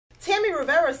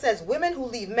Rivera says women who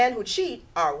leave men who cheat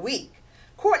are weak.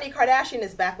 Kourtney Kardashian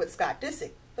is back with Scott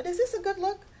Disick. But is this a good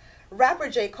look? Rapper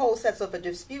J. Cole sets up a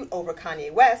dispute over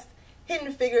Kanye West.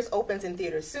 Hidden Figures opens in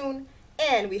theaters soon.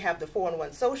 And we have the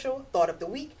 411 Social, Thought of the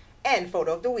Week, and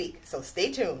Photo of the Week. So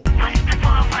stay tuned.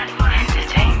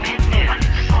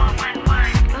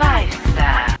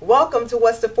 Welcome to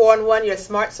What's the 411, your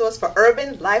smart source for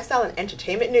urban, lifestyle, and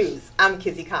entertainment news. I'm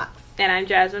Kizzy Cox. And I'm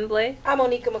Jasmine Blake. I'm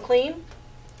Onika McLean.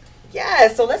 Yeah,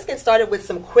 so let's get started with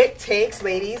some quick takes,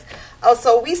 ladies.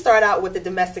 So we start out with the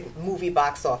domestic movie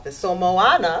box office. So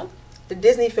Moana, the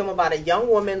Disney film about a young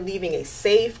woman leaving a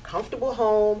safe, comfortable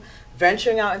home,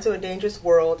 venturing out into a dangerous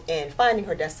world, and finding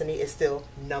her destiny, is still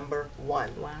 #1. Wow.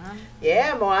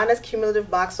 Yeah, Moana's cumulative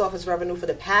box office revenue for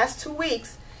the past 2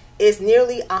 weeks is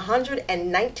nearly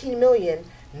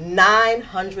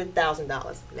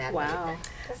 $119,900,000. Wow.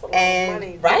 That's a lot And, of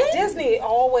money. right? Disney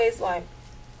always like...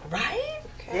 Right?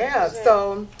 Okay, Yeah,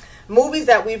 so movies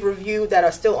that we've reviewed that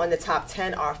are still on the top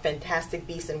 10 are Fantastic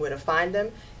Beasts and Where to Find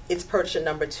Them. It's perched at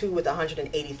 #2 with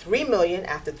 $183 million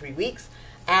after 3 weeks.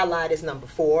 Allied is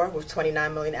 #4 with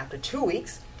 $29 million after 2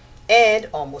 weeks. And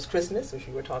Almost Christmas, which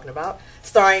we were talking about,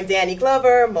 starring Danny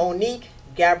Glover, Monique,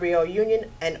 Gabrielle Union,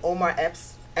 and Omar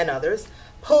Epps and others,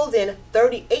 pulled in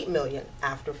 $38 million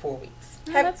after 4 weeks.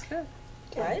 That's good.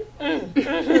 Right? You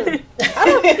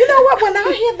know what? When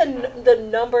I hear the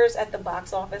numbers at the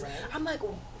box office, Right. I'm like,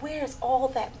 where's all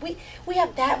that? We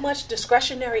have that much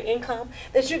discretionary income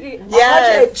that you get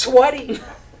Yes. $120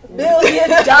 million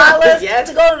Yes.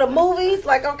 to go to the movies.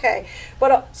 Like, okay,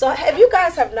 but so if you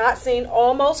guys have not seen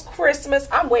Almost Christmas,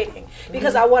 I'm waiting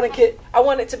because I want it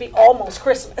to be almost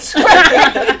Christmas.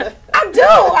 Right?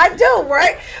 I do,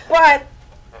 right? But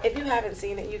if you haven't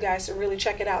seen it, you guys should really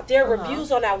check it out. There are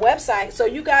reviews on our website, so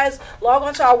you guys log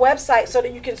onto our website so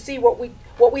that you can see what we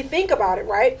think about it,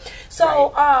 right?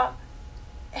 So,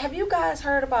 have you guys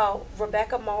heard about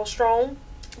Rebecca Malmstrom,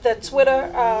 the Twitter?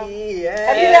 Yeah.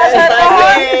 Have you guys heard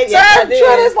about her? Yes, I did.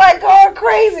 Twitter's like going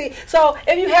crazy. So,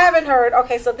 if you haven't heard,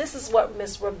 okay, so this is what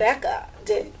Miss Rebecca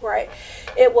did, right?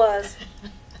 It was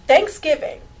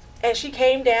Thanksgiving, and she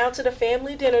came down to the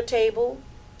family dinner table,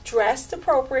 dressed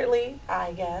appropriately,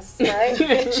 I guess, right?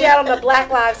 She had on the Black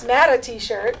Lives Matter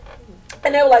t-shirt,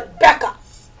 and they were like, Becca,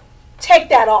 take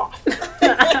that off.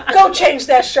 Go change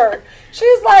that shirt. She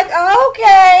was like,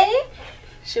 okay.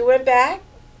 She went back,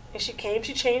 and she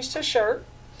changed her shirt,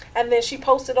 and then she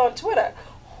posted on Twitter,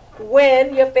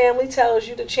 when your family tells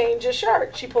you to change your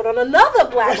shirt. She put on another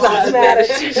Black Lives Matter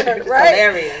t-shirt, right?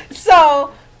 Hilarious.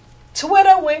 So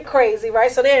Twitter went crazy, right?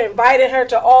 So they invited her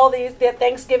to all their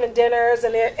Thanksgiving dinners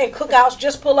and cookouts.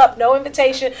 Just pull up, no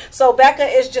invitation. So Becca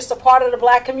is just a part of the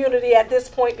black community at this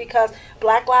point because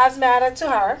Black Lives Matter to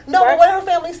her. No, right? but what did her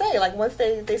family say? Like, once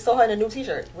they saw her in a new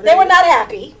t-shirt. They were not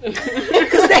happy.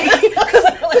 Because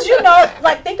you know,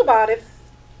 like, think about it.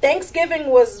 Thanksgiving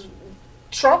was...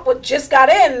 Trump just got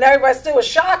in and everybody still was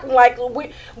shocked and like,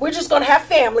 we're just going to have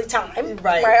family time.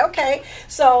 Right. Okay.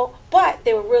 So, but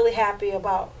they were really happy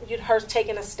about her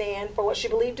taking a stand for what she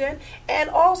believed in and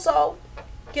also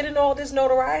getting all this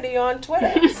notoriety on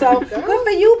Twitter. So, good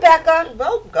for you, Becca.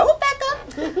 Well, go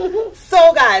Becca.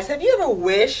 So, guys, have you ever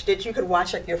wished that you could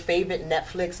watch like your favorite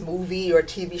Netflix movie or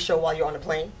TV show while you're on a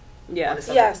plane? Yeah.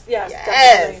 Yes,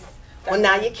 definitely. Well,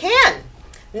 now you can.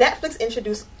 Netflix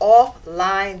introduced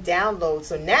offline downloads,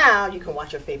 so now you can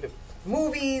watch your favorite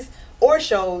movies or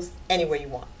shows anywhere you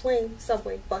want. Plane,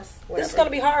 subway, bus, whatever. This is going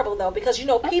to be horrible, though, because, you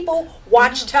know, people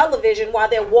watch television while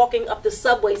they're walking up the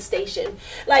subway station.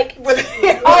 Like, oh,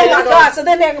 my God. So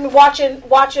then they're going to be watching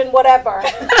whatever.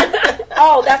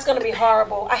 Oh, that's going to be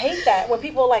horrible. I hate that. When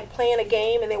people are, like, playing a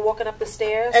game and they're walking up the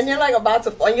stairs. And you're, like, about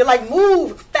to fall. And you're, like,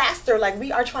 move faster. Like,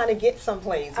 we are trying to get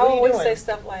someplace. What are you always doing? Say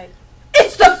stuff like,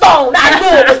 it's the phone. I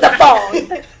knew it was the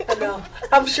phone. I know.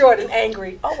 I'm short and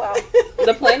angry. Oh, well.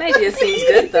 The plane idea seems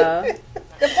good, though.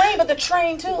 The plane, but the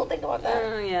train, too. Think about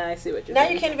that. Yeah, I see what you're Now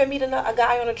saying. you can't even meet a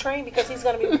guy on a train because he's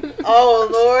going to be... Oh,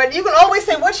 Lord. You can always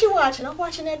say, what you watching? I'm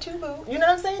watching that, too, boo. You know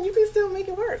what I'm saying? You can still make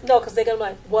it work. No, because they're going to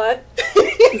be like, what?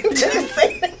 Just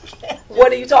say it again.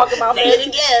 What are you talking about? Say it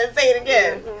again. Say it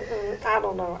again. I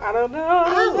don't know. I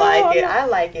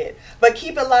like it. But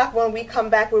keep it locked. When we come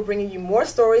back, we're bringing you more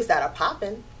stories that are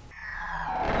popping.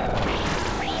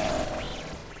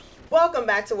 Welcome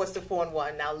back to What's the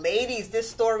 411. Now, ladies, this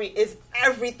story is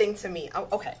everything to me.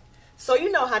 Okay. So you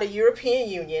know how the European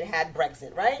Union had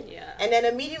Brexit, right? Yeah. And then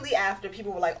immediately after,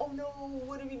 people were like, oh no,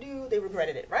 what did we do? They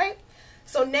regretted it, right?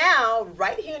 So now,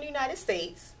 right here in the United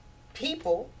States,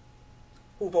 people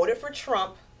who voted for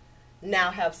Trump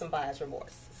now have some buyer's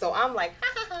remorse. So I'm like, ha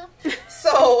ha ha.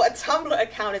 So a Tumblr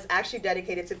account is actually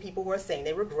dedicated to people who are saying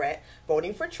they regret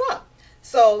voting for Trump.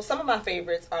 So some of my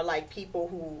favorites are like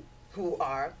people who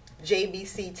are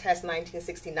JBC Test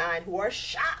 1969, who are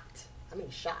shocked,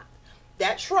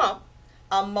 that Trump,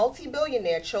 a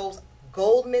multi-billionaire, chose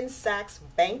Goldman Sachs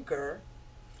banker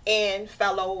and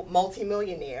fellow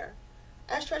multimillionaire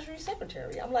as Treasury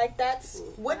Secretary. I'm like,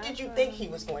 what did you think he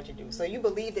was going to do? So you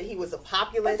believe that he was a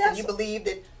populist, and you believe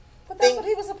that. But that's what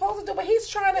he was supposed to do. But he's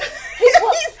trying to.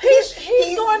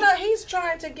 He's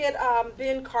trying to get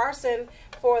Ben Carson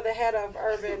for the head of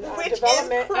urban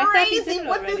development. Is crazy.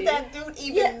 What does that dude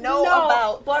even know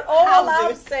about? But all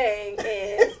I'm saying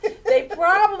is they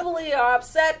probably are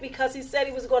upset because he said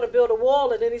he was going to build a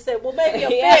wall, and then he said, "Well, maybe a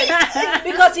fence,"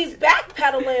 because he's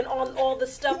backpedaling on all the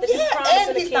stuff that he promised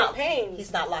in the campaign.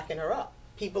 He's not locking her up.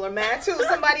 People are mad too.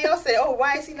 Somebody else said, "Oh,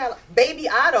 why is he not?" Baby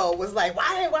Otto was like,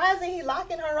 "Why isn't he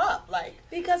locking her up?" Like,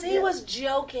 because he was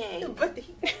joking. But they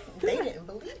didn't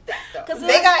believe that though. Because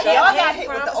y'all got hit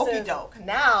with the okey doke.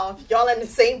 Now y'all in the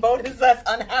same boat as us,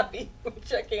 unhappy with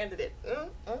your candidate.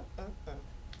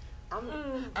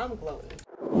 I'm gloating.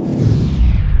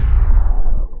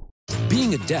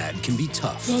 Being a dad can be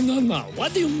tough. No.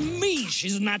 What do you mean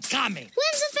she's not coming?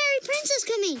 When's the fairy princess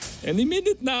coming? Any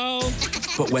minute now.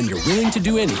 But when you're willing to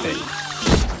do anything...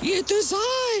 It is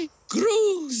I,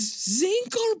 Cruz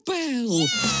Zinkorbell.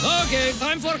 Okay,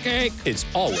 time for cake. It's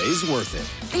always worth it.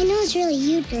 I know it's really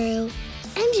you, Drew.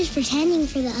 I'm just pretending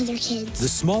for the other kids. The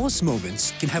smallest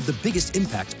moments can have the biggest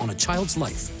impact on a child's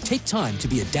life. Take time to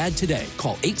be a dad today.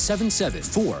 Call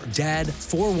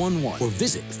 877-4DAD-411 or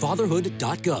visit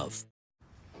fatherhood.gov.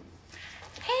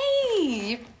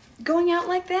 Hey, going out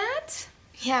like that?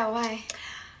 Yeah, why?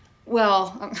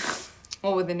 Well,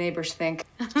 what would the neighbors think?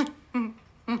 I see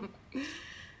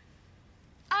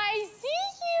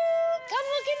you! Come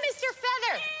look at Mr.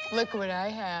 Feather. Look what I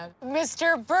have.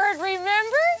 Mr. Bird,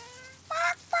 remember?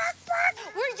 Bark, bark, bark.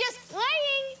 We're just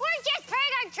playing. We're just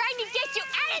playing. I'm trying to get you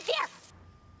out of here.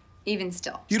 Even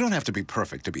still. You don't have to be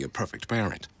perfect to be a perfect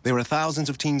parent. There are thousands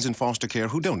of teens in foster care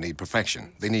who don't need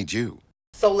perfection. They need you.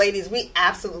 So, ladies, we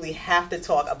absolutely have to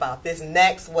talk about this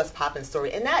next What's Poppin'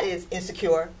 story, and that is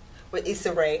Insecure with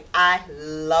Issa Rae. I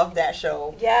love that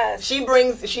show. Yes. She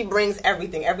brings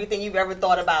everything you've ever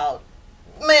thought about.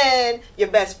 Man, your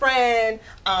best friend,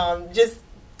 just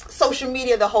social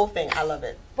media, the whole thing. I love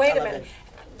it. Wait a minute.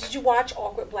 Did you watch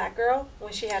Awkward Black Girl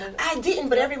when she had it? I didn't,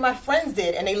 but my friends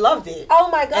did, and they loved it. Oh,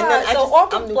 my God. So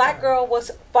Awkward Black Girl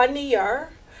was funnier.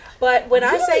 But when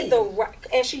I say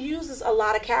and she uses a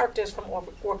lot of characters from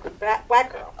Awkward Black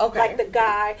Girl. Okay. Like the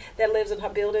guy that lives in her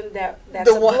building that's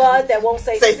a blood that won't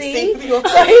say C.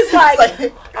 So he's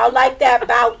like, I like that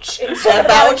bouch. And he's talking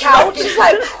about a couch. He's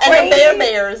like crazy. And the Bear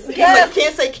Bears. Yes. He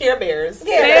can't say Care Bears.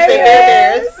 Yeah, Bear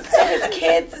Bears. So his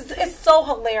kids, it's so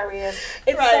hilarious.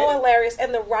 It's so hilarious.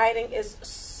 And the writing is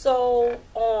so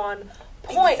on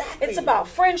point. Exactly. It's about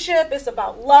friendship. It's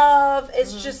about love.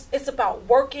 It's it's about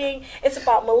working. It's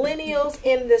about millennials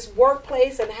in this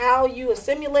workplace and how you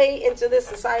assimilate into this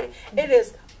society. It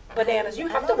is bananas. You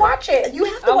have to watch it. You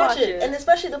have to watch it. And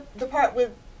especially the part with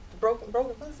broken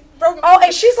pussy.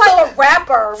 And she's like a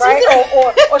rapper, right?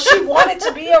 or she wanted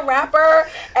to be a rapper,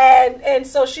 and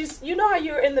so she's, you know how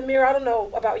you're in the mirror. I don't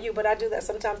know about you, but I do that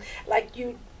sometimes. Like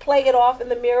you play it off in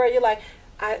the mirror. You're like,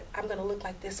 I'm gonna look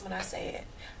like this when I say it.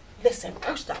 Listen,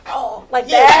 first of all, like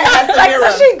that. Like,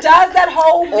 so she does that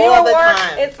whole mirror work.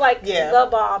 Time. It's like the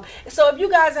bomb. So if you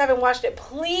guys haven't watched it,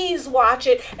 please watch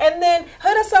it, and then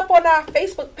hit us up on our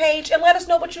Facebook page and let us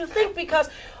know what you think, because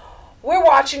we're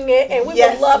watching it, and we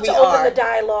would love to open the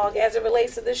dialogue as it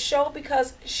relates to this show,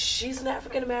 because she's an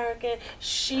African American,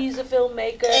 she's a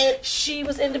filmmaker, and she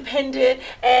was independent,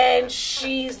 and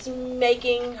she's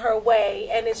making her way,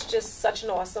 and it's just such an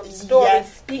awesome story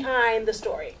behind the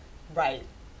story. Right.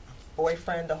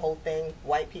 Boyfriend, the whole thing,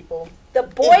 white people. The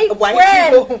boyfriend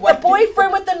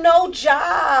with the no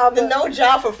job. The no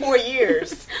job for 4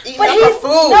 years. But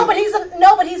he's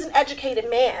an educated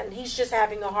man. He's just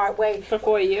having a hard way. For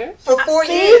 4 years? For 4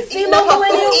 years. Eating up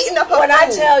when I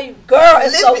tell you, girl,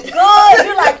 it's so good.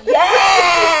 You're like,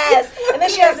 yes. And then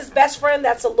she has this best friend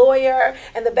that's a lawyer,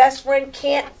 and the best friend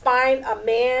can't find a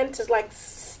man to like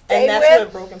stay with. And that's where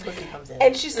broken pussy comes in.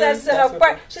 And she says to her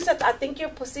friend, she says, I think your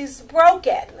pussy's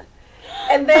broken.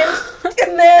 And then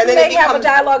they have a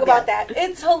dialogue about that.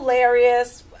 It's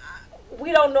hilarious.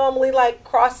 We don't normally like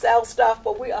cross sell stuff,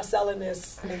 but we are selling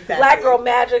this. Exactly. Black Girl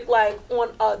Magic like on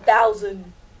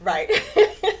 1,000. Right.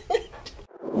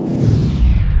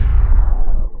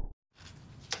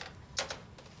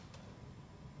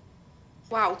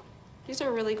 Wow, these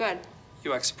are really good.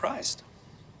 You act surprised.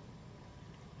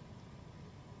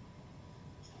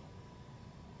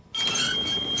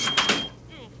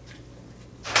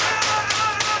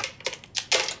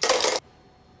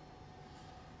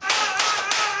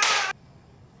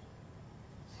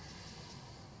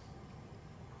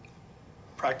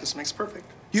 Practice makes perfect.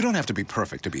 You don't have to be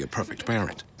perfect to be a perfect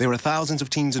parent. There are thousands of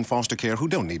teens in foster care who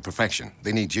don't need perfection.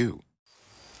 They need you.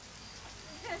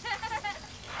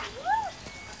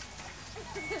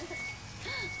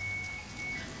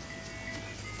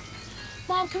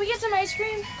 Mom, can we get some ice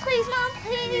cream? Please, Mom,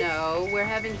 please. No, we're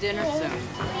having dinner soon.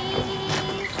 Please.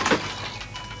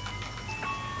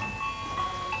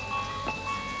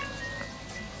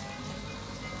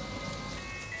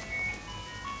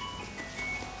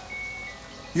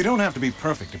 You don't have to be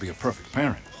perfect to be a perfect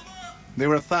parent.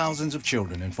 There are thousands of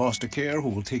children in foster care who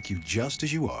will take you just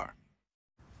as you are.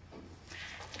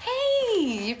 Hey,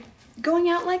 you going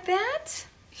out like that?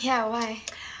 Yeah, why?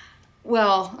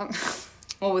 Well,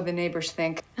 what would the neighbors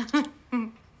think? I see you.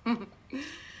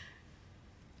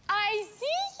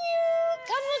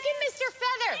 Come look at Mr.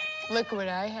 Feather. Look what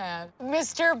I have.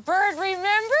 Mr. Bird,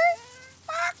 remember?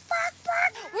 Bark, bark,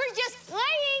 bark. We're just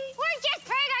playing. We're just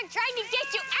playing on trying to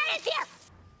get you out of here.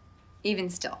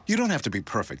 Even still. You don't have to be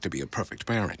perfect to be a perfect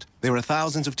parent. There are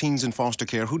thousands of teens in foster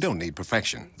care who don't need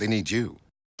perfection. They need you.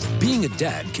 Being a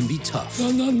dad can be tough.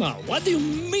 No. What do you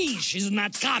mean she's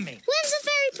not coming? When's the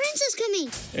fairy princess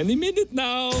coming? Any minute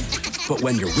now. But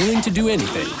when you're willing to do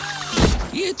anything,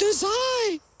 It is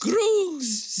I,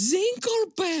 Cruz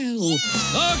Zinkorbell.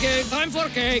 Okay, time for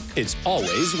cake. it's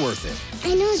always worth it.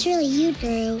 I know it's really you,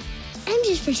 Drew. I'm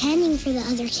just pretending for the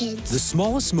other kids. The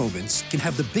smallest moments can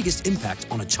have the biggest impact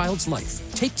on a child's life.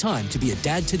 Take time to be a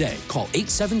dad today. Call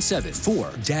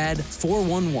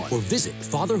 877-4DAD-411 or visit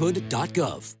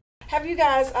fatherhood.gov. Have you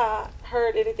guys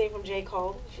heard anything from J.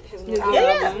 Cole? His new album.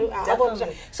 Yeah, His new album.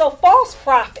 definitely. So, False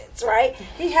Prophets, right?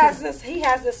 He has this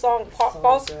song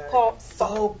False good. called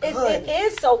So good. It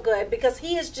is so good because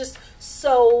he is just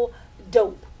so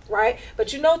dope. Right?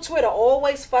 But you know Twitter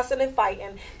always fussing and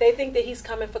fighting. They think that he's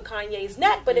coming for Kanye's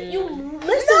neck. But if you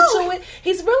listen to it,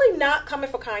 he's really not coming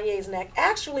for Kanye's neck.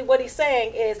 Actually, what he's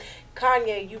saying is,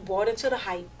 Kanye, you bought into the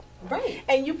hype. Right.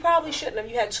 And you probably shouldn't have.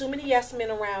 You had too many yes men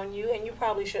around you, and you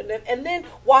probably shouldn't have. And then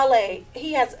Wale,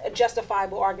 he has a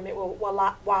justifiable argument with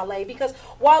Wale because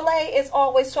Wale is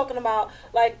always talking about,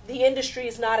 like, the industry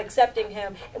is not accepting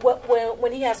him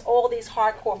when he has all these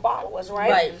hardcore followers,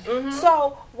 right? Right. Mm-hmm.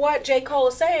 So what J. Cole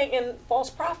is saying in False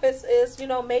Prophets is,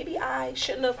 maybe I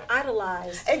shouldn't have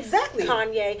idolized Exactly.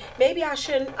 Kanye. Maybe I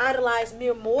shouldn't idolize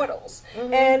mere mortals.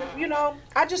 And,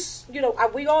 I just,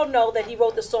 we all know that he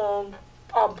wrote the song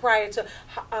prior to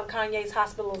Kanye's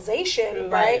hospitalization,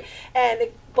 right?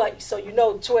 So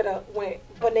Twitter went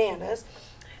bananas.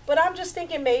 But I'm just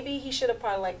thinking maybe he should have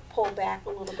probably pulled back a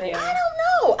little bit. I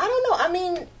don't know. I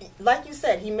mean, like you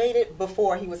said, he made it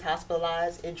before he was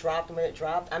hospitalized. It dropped when it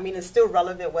dropped. I mean, it's still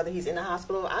relevant whether he's in the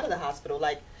hospital or out of the hospital.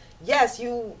 Like, yes,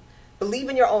 you believe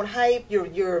in your own hype.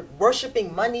 You're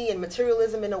worshiping money and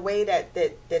materialism in a way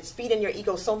that's feeding your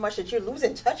ego so much that you're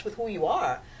losing touch with who you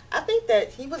are. I think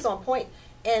that he was on point,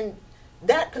 and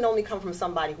that can only come from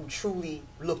somebody who truly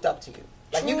looked up to you.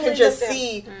 Like, you can just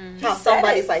see how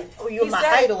somebody's like, oh, you're my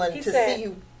idol, and to see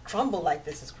you crumble like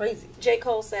this is crazy. J.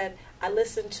 Cole said, I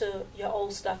listened to your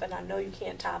old stuff, and I know you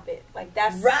can't top it. Like,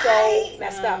 that's Right. so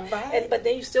messed up. Right. But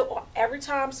then you still, every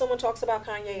time someone talks about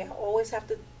Kanye, I always have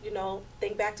to,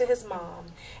 think back to his mom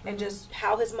and just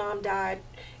how his mom died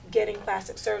getting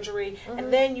plastic surgery.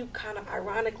 And then you kind of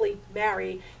ironically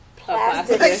marry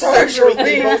plastic surgery,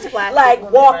 like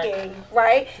walking,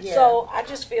 right? Yeah. So I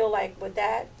just feel like with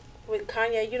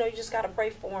Kanye, you just got to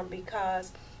pray for him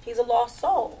because he's a lost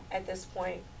soul at this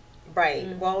point.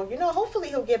 Right. Well, hopefully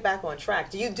he'll get back on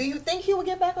track. Do you think he will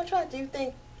get back on track? Do you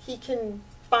think he can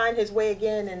find his way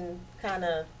again and kind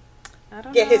of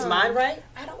get his mind right?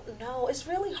 I don't know. It's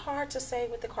really hard to say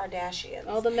with the Kardashians.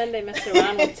 All the men they mess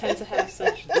around with tend to have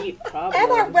such deep problems.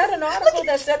 And I read an article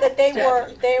that said that they were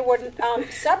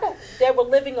separate. They were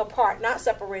living apart, not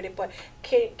separated, but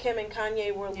Kim and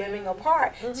Kanye were living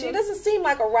apart. So it doesn't seem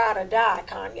like a ride or die,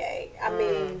 Kanye. I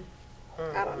mean,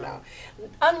 I don't know.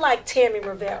 Unlike Tammy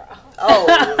Rivera. Oh,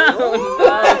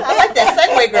 I like that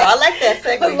segue, girl. I like that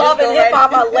segue. Love and Hip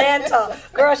Hop Atlanta.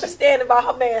 Girl, she's standing by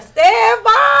her man. Stand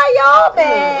by your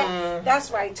man. That's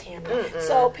right, Tammy.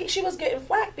 So she was getting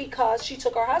flack because she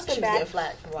took her husband back. She was getting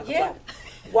flack from Waka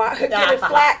Flocka. Getting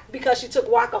flack because she took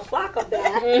Waka Flocka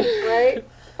back. Right?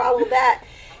 Follow that.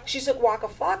 She took Waka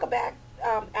Flocka back.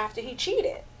 After he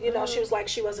cheated, she was like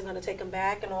she wasn't going to take him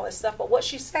back and all this stuff. But what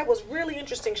she said was really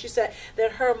interesting. She said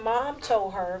that her mom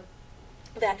told her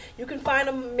that you can find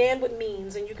a man with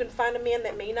means, and you can find a man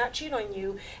that may not cheat on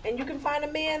you, and you can find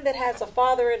a man that has a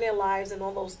father in their lives and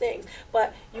all those things.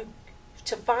 But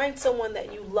to find someone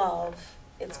that you love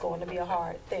it's going to be a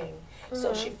hard thing.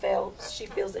 So she feels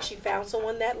that she found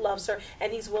someone that loves her,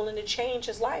 and he's willing to change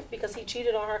his life because he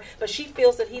cheated on her. But she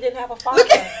feels that he didn't have a father.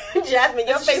 Jasmine,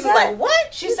 your face is like,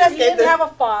 what? She said he didn't have a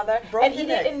father, and he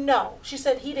neck. didn't know. She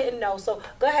said he didn't know. So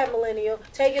go ahead, Millennial,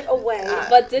 take it away.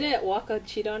 But didn't Walker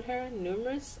cheat on her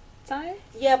numerous times?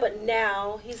 Yeah, but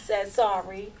now he said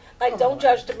sorry. Like, don't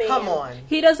judge the man. Come on.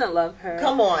 He doesn't love her.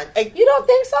 Come on. You don't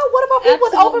think so? What about people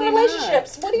with open Absolutely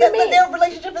relationships? not. What do you mean? But their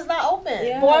relationship is not open.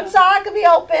 Yeah. One side could be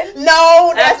open.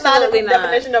 No, that's Absolutely not a not.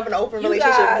 definition of an open You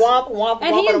relationship. guys- Womp, womp,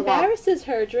 And womp, he womp. embarrasses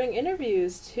her during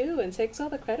interviews too, and takes all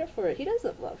the credit for it. He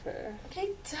doesn't love her.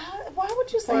 Why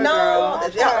would you say Poor No,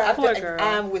 girl. yeah, Poor girl.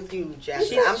 I'm with you,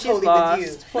 Jasmine. I'm She's totally lost. with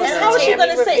you. Poor And girl. how is she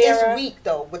going to say Rivera. it's weak,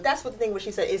 though? But that's what the thing where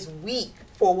she said it's weak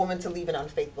for a woman to leave an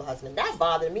unfaithful husband. That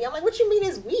bothered me. I'm like, what you mean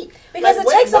it's weak? Because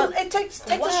Like, it takes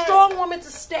a what? strong woman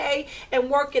to stay and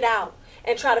work it out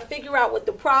and try to figure out what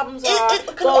the problems are. It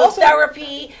could Go also- to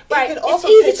therapy. Right. could It's also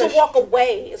easy take to a walk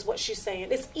away, is what she's saying.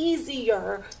 It's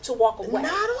easier to walk away.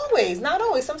 Not always. Not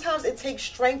always. Sometimes it takes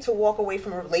strength to walk away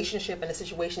from a relationship and a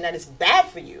situation that is bad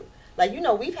for you. Like,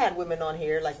 we've had women on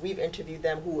here, like we've interviewed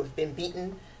them who have been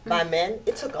beaten by men.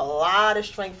 It took a lot of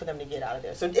strength for them to get out of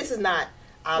there. So this is not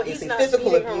obviously not physical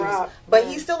beating her abuse, up. but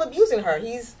he's still abusing her.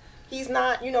 He's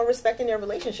not, respecting their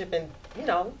relationship and,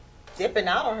 dipping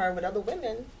out on her with other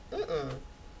women.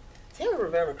 Tammy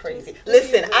Rivera crazy.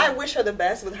 Listen, I wish her the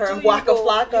best with her and Waka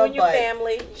Flocka. You and your but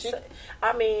family.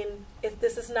 I mean, if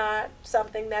this is not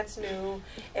something that's new,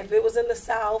 if it was in the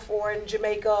South or in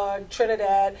Jamaica or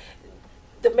Trinidad,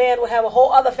 the man would have a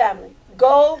whole other family.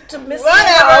 Go to Miss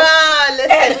House. Listen,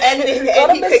 and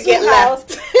he could get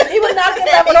left. He would not get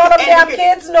left with all them damn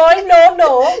kids. No.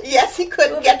 Yes, he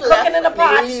couldn't get left. Cooking in the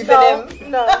pot.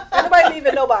 No. Anybody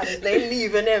leaving nobody. They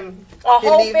leaving him. A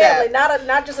whole Leave family, that.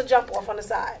 not just a jump off on the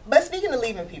side. But speaking of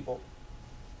leaving people,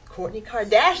 Kourtney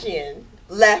Kardashian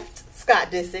left Scott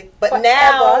Disick, but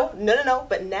now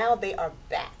but now they are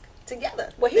back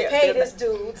together. Well, he paid his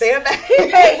dues. They're back.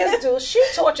 He paid his dues. She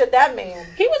tortured that man.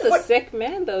 He was a sick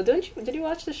man, though. Did you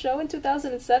watch the show in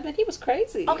 2007? He was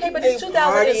crazy. Okay, but it's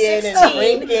partying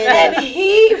 2016, and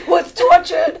he was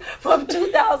tortured from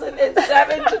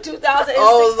 2007 to 2016.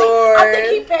 Oh, Lord. I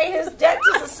think he paid his debt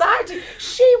to society.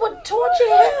 She would torture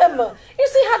him. You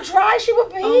see how dry she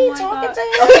would be talking to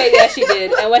him? Okay, yeah, she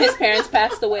did. And when his parents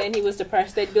passed away and he was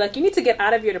depressed, they'd be like, you need to get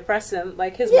out of your depression.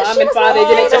 Like, his mom and father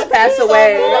didn't just pass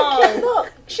away.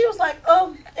 Look, she was like,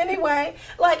 anyway,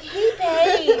 like, he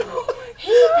paid.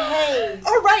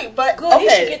 All right, but good. He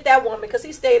should get that woman because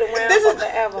he stayed around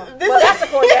forever. Well, that's a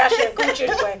Kardashian cooch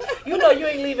anyway. You know you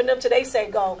ain't leaving them till they say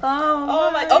go.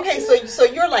 Oh my. Okay, so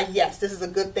you're like, yes, this is a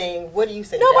good thing. What do you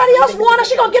say? Nobody else want her.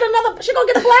 She gonna get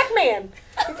a black man.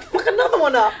 Fuck another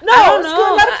one up. No, I don't it's know.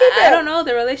 good. Let her keep it. I don't know.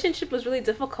 The relationship was really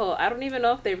difficult. I don't even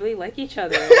know if they really like each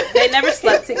other. They never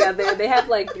slept together. They have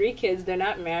like 3 kids. They're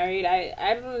not married.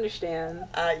 I don't understand.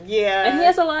 Yeah. And he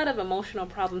has a lot of emotional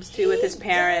problems too with his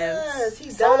parents. He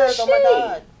does. Oh my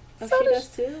God. So she does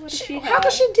too. What does she have? How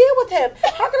can she deal with him?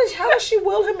 How does she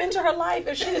will him into her life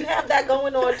if she didn't have that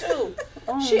going on too?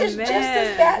 She is just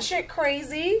as batshit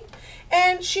crazy,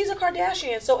 and she's a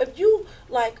Kardashian. So if you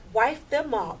like wife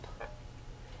them up,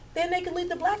 then they can leave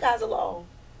the black guys alone.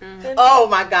 Mm-hmm. Oh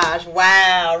my gosh!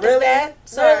 Wow, really? That?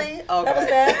 Sorry. Really? Okay. That was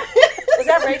bad. Was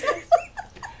that racist?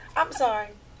 I'm sorry.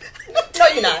 No,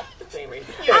 you're not.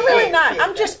 I'm really not.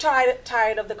 I'm just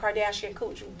tired of the Kardashian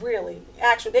cooch. Really,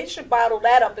 actually, they should bottle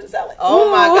that up and sell it.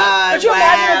 Oh my God! Could you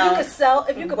imagine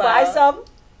if you could buy some?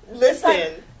 Listen,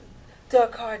 like the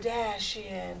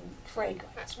Kardashian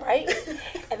fragrance, right?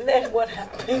 And then what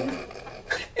happens?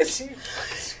 Is she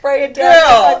spray it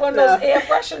down like one of those air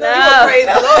fresheners?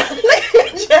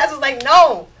 Jazz was like,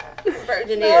 no,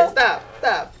 Virgin Air,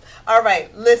 stop. All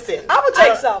right, listen. I would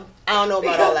take some. I don't know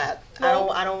about all that. No.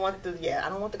 I don't want the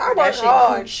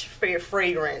Kardashian cooch for your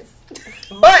fragrance.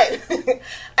 But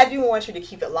I do want you to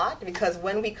keep it locked because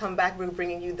when we come back, we're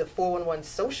bringing you the 411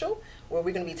 Social, where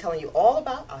we're going to be telling you all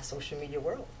about our social media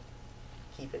world.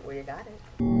 Keep it where you got it.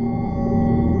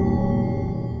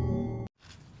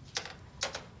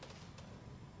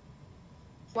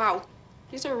 Wow,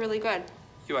 these are really good.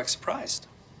 You act surprised.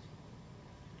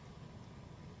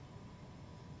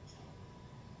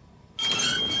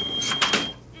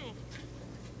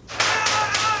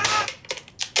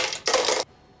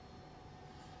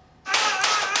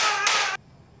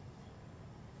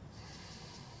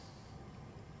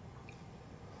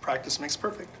 Practice makes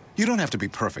perfect. You don't have to be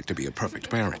perfect to be a perfect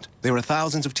parent. There are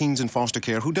thousands of teens in foster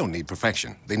care who don't need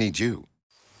perfection. They need you.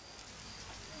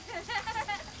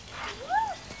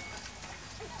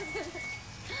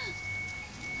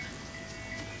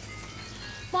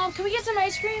 Mom, Mom, can we get some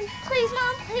ice cream? Please,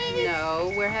 Mom, please.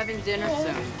 No, we're having dinner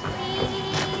soon.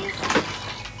 Please.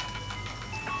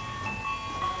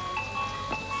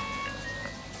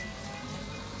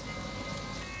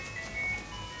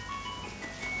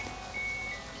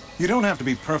 You don't have to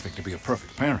be perfect to be a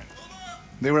perfect parent.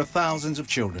 There are thousands of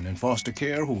children in foster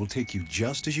care who will take you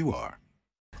just as you are.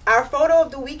 Our photo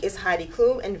of the week is Heidi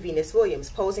Klum and Venus Williams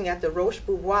posing at the Roche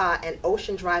Bourgeois and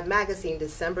Ocean Drive magazine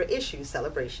December issue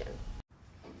celebration.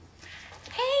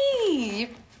 Hey, you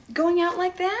going out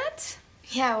like that?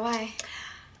 Yeah, why?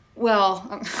 Well,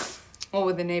 what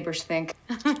would the neighbors think?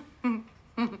 I see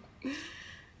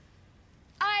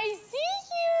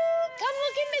you. Come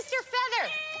look at Mr. Feather.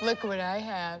 Look what I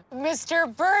have. Mr.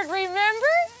 Bird,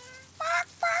 remember? Bark,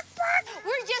 bark, bark.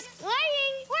 We're just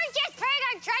playing. We're just playing.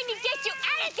 I'm trying to get you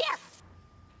out of here.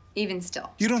 Even still.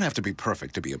 You don't have to be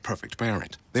perfect to be a perfect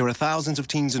parent. There are thousands of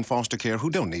teens in foster care who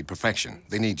don't need perfection.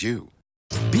 They need you.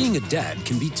 Being a dad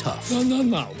can be tough.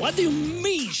 No. What do you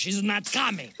mean she's not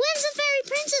coming? When's the fairy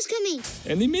princess coming?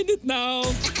 Any minute now.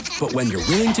 But when you're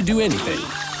willing to do anything,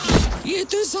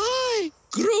 It is I,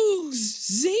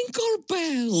 Grooves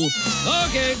Zinkelbell.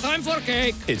 Okay, time for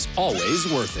cake. it's always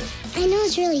worth it. I know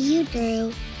it's really you,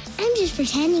 Guru. I'm just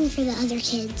pretending for the other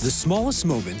kids. The smallest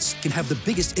moments can have the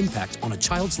biggest impact on a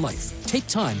child's life. Take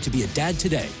time to be a dad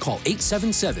today. Call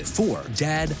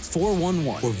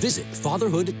 877-4DAD-411 or visit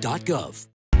fatherhood.gov.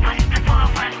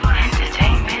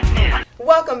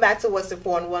 Welcome back to What's the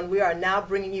 411. We are now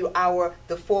bringing you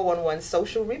the 411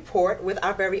 social report with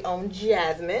our very own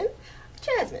Jasmine.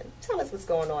 Jasmine, tell us what's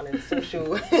going on in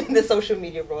the social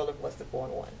media world of What's the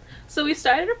 411. So we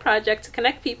started a project to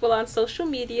connect people on social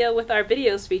media with our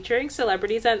videos featuring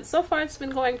celebrities, and so far it's been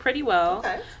going pretty well.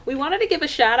 Okay. We wanted to give a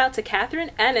shout out to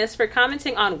Catherine Ennis for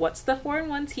commenting on What's the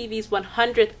 411 TV's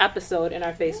 100th episode in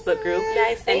our Facebook group.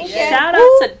 Nice, And thank you. shout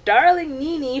out to Darling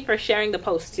Nini for sharing the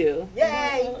post too.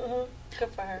 Yay! Good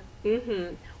for her.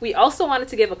 We also wanted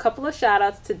to give a couple of shout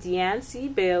outs to Deanne C.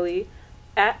 Bailey,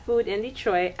 at Food in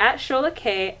Detroit, at Shola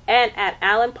K, and at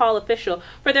Alan Paul Official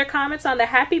for their comments on the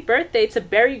happy birthday to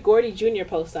Barry Gordy Jr.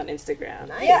 post on Instagram.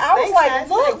 Nice. Yeah, I was Thanks, like, guys.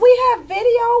 look, Thanks. we have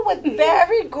video with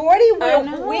Barry Gordy I where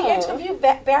know. we interviewed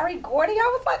Barry Gordy.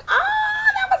 I was like,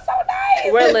 that was so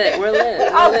nice. We're lit. We're lit.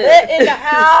 I'm lit in the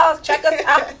house. Check us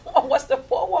out on what's the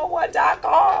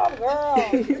 411.com,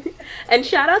 girl. And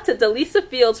shout out to Delisa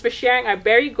Fields for sharing our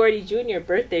Barry Gordy Jr.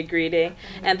 birthday greeting,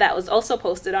 and that was also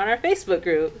posted on our Facebook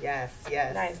group. Yes.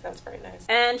 Nice, that's very nice.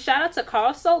 And shout out to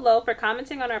Carl Solo for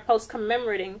commenting on our post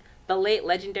commemorating the late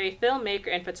legendary filmmaker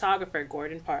and photographer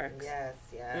Gordon Parks. Yes.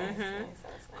 Nice.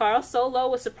 Carl Solo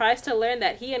was surprised to learn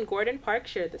that he and Gordon Parks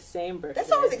shared the same birthday.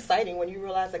 That's always exciting when you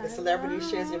realize like a celebrity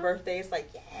shares your birthday. It's like,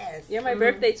 yes. You're my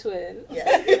birthday twin.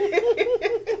 Yes.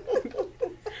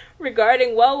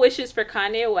 Regarding well wishes for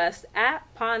Kanye West, at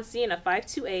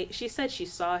Ponsina528, she said she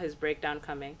saw his breakdown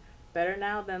coming. Better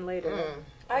now than later.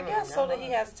 I guess so that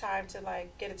he has time to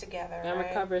like get it together And right?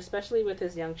 recover, especially with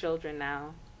his young children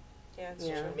now. Yeah, it's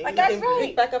Yeah. true. Maybe Like, he that's can right.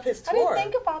 pick back up his I tour.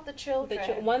 didn't think about the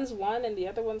children. One's 1 and the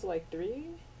other one's like 3.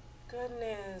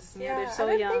 Goodness. Yeah, Yeah, they're so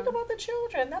I didn't young. think about the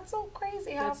children. That's so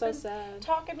crazy how That's so I've been sad.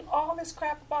 talking all this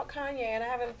crap about Kanye and I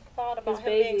haven't thought about His him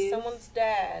being babies. someone's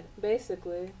dad.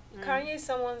 Basically. Kanye's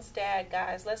someone's dad,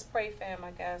 guys. Let's pray for him,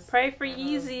 I guess. Pray for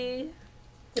Yeezy.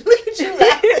 Look at you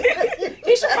laughing.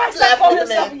 He should probably stop calling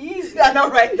himself Yeezy. I know,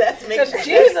 right? That's Because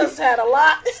Jesus had a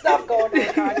lot of stuff going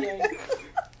on, Kanye.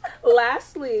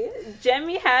 Lastly,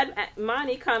 Jemmy had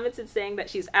Monty commented saying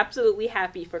that she's absolutely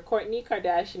happy for Kourtney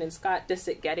Kardashian and Scott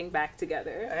Disick getting back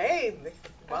together. Hey,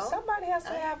 well, Somebody has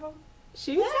to have him.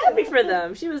 She was happy for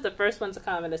them. She was the first one to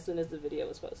comment as soon as the video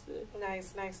was posted.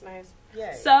 Nice.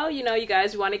 yeah. So, you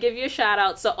guys, we want to give you a shout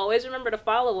out. So always remember to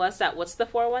follow us at What's the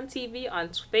 411 TV on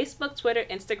Facebook, Twitter,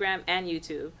 Instagram, and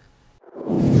YouTube.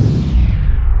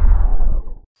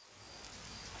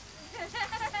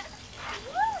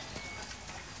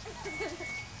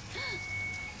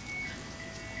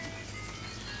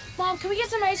 Mom, can we get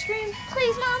some ice cream?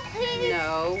 Please, Mom, please.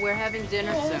 No, we're having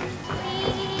dinner soon.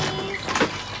 Please.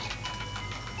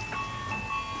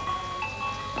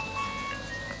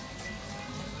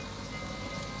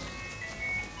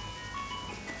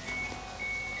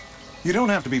 You don't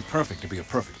have to be perfect to be a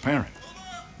perfect parent.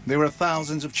 There are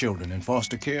thousands of children in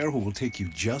foster care who will take you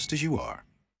just as you are.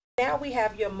 Now we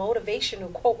have your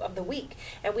motivational quote of the week,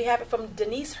 and we have it from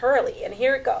Denise Hurley, and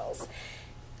here it goes.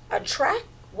 Attract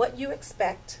what you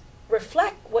expect,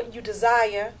 reflect what you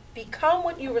desire, become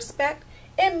what you respect,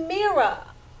 and mirror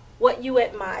what you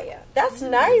admire. That's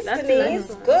nice, that's Denise.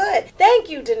 nice. Good. Thank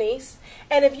you, Denise.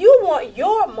 And if you want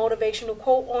your motivational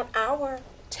quote on our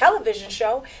television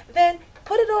show, then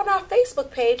put it on our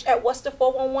Facebook page at What's the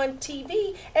 411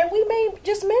 TV, and we may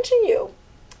just mention you.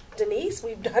 Denise,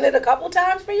 we've done it a couple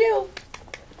times for you.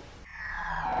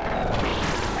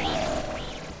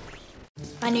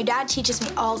 My new dad teaches me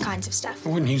all kinds of stuff. I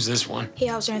wouldn't use this one. He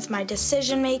helps me with my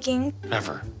decision making.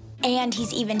 Never. And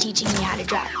he's even teaching me how to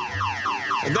drive.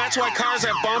 And that's why cars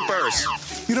have bumpers.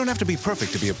 You don't have to be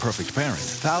perfect to be a perfect parent.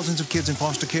 Thousands of kids in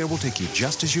foster care will take you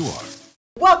just as you are.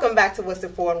 Welcome back to What's the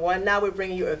 411. Now we're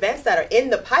bringing you events that are in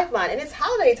the pipeline, and it's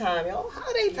holiday time, y'all.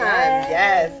 Holiday time,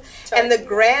 yes. And the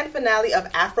grand finale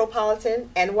of Afropolitan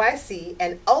NYC,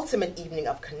 an ultimate evening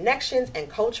of connections and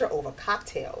culture over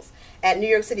cocktails at New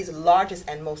York City's largest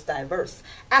and most diverse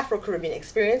Afro-Caribbean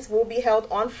experience, will be held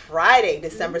on Friday,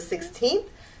 December 16th,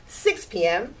 6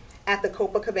 p.m. at the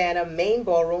Copacabana Main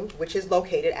Ballroom, which is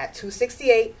located at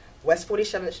 268 West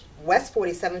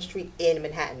 47th Street in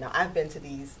Manhattan. Now, I've been to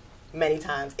these many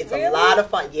times. It's a lot of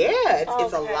fun. Yeah,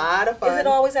 it's a lot of fun. Is it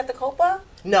always at the Copa?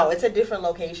 No, it's a different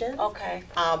location. Okay.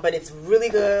 But it's really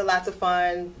good, lots of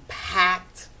fun,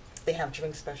 packed. They have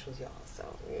drink specials, y'all, so,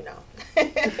 you know.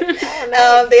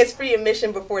 There's free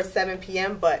admission before 7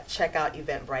 p.m., but check out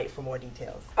Eventbrite for more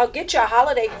details. Get your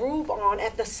holiday groove on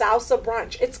at the Salsa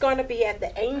Brunch. It's going to be at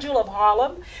the Angel of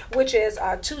Harlem, which is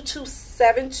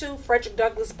 2272 Frederick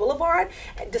Douglass Boulevard,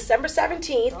 December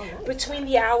 17th, between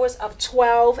the hours of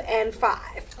 12 and 5.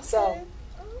 Okay. So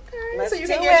so you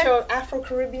can get your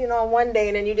Afro-Caribbean on one day,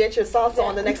 and then you get your salsa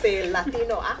on the next day,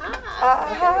 Latino.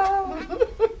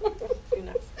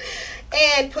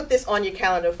 And put this on your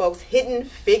calendar, folks. Hidden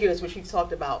Figures, which we've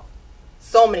talked about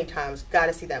so many times. Got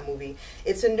to see that movie.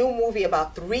 It's a new movie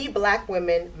about 3 black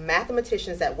women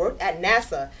mathematicians that worked at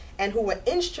NASA and who were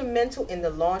instrumental in the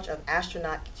launch of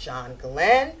astronaut John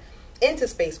Glenn into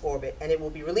space orbit. And it will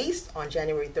be released on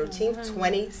January 13th,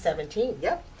 2017.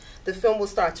 Yep. The film will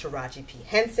star Taraji P.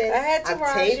 Henson,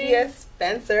 Octavia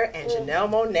Spencer, and Janelle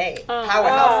Monáe.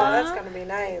 Powerhouses. That's going to be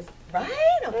nice. Right?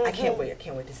 I can't wait. I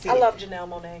can't wait to see it. I love Janelle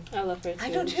Monáe. I love her too. I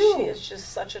do too. She is just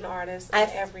such an artist in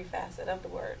every facet of the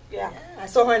word. Yeah. I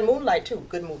saw her in Moonlight too.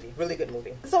 Good movie. Really good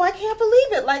movie. So I can't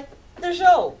believe it. Like, the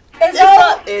show. It's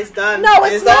done. It's done. No,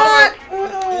 it's not.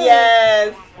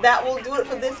 Yes. That will do it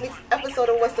for this week's episode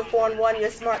of What's the 411, your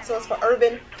smart source for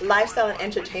urban, lifestyle, and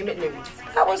entertainment news.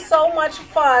 That was so much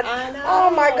fun. I know.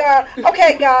 Oh my God.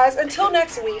 Okay, guys, until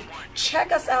next week, check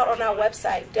us out on our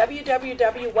website,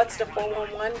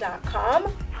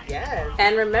 www.whatsthe411.com. Yes.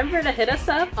 And remember to hit us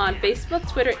up on Facebook,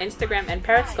 Twitter, Instagram, and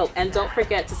Periscope. And don't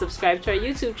forget to subscribe to our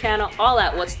YouTube channel, all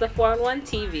at What's the 411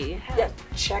 TV. Yeah,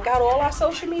 check out all our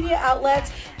social media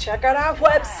outlets. Check out our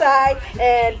website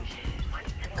and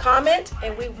comment,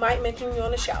 and we might mention you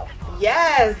on the show.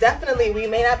 Yes, definitely. We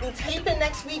may not be taping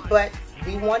next week, but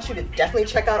we want you to definitely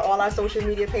check out all our social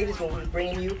media pages where we're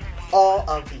bringing you all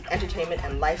of the entertainment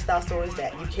and lifestyle stories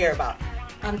that you care about.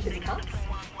 I'm Kizzy Cox.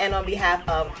 And on behalf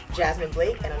of Jasmine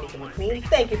Blake and Anika McLean,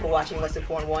 thank you for watching What's the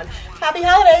 411. Happy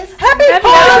holidays! Happy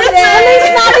holidays!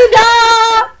 Feliz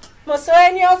Navidad! Muchos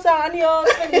años, años,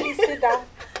 felicidad.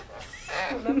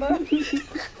 Remember?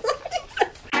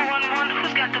 411,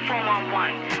 who's got the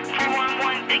 411?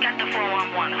 411, they got the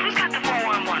 411. Who's got the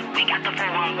 411? We got the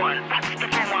 411. What's the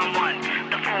 411?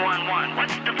 The 411.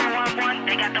 What's the 411?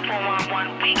 They got the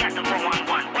 411. We got the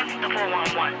 411. What's the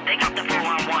 411? They got the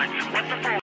 411. What's the 411?